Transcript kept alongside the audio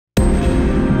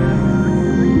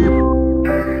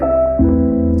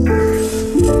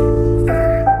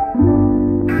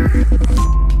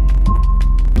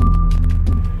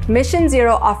Mission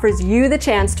Zero offers you the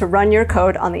chance to run your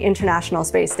code on the International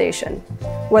Space Station.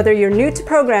 Whether you're new to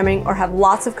programming or have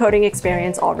lots of coding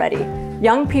experience already,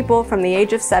 young people from the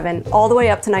age of 7 all the way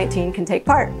up to 19 can take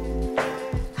part.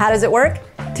 How does it work?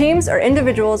 Teams or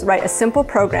individuals write a simple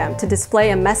program to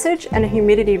display a message and a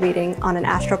humidity reading on an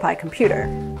Astro Pi computer.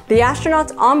 The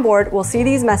astronauts on board will see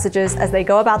these messages as they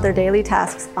go about their daily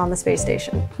tasks on the space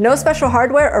station. No special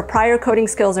hardware or prior coding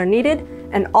skills are needed,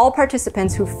 and all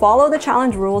participants who follow the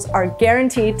challenge rules are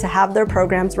guaranteed to have their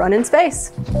programs run in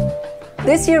space.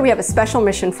 This year we have a special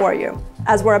mission for you.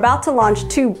 As we're about to launch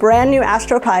 2 brand new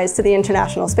Astro Pis to the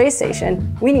International Space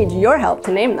Station, we need your help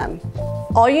to name them.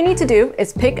 All you need to do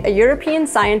is pick a European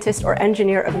scientist or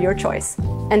engineer of your choice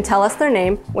and tell us their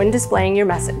name when displaying your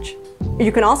message.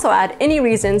 You can also add any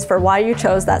reasons for why you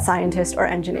chose that scientist or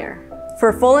engineer.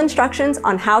 For full instructions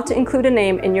on how to include a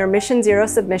name in your Mission Zero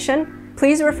submission,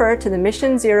 please refer to the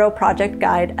Mission Zero project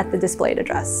guide at the displayed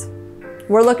address.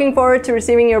 We're looking forward to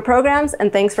receiving your programs,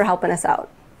 and thanks for helping us out.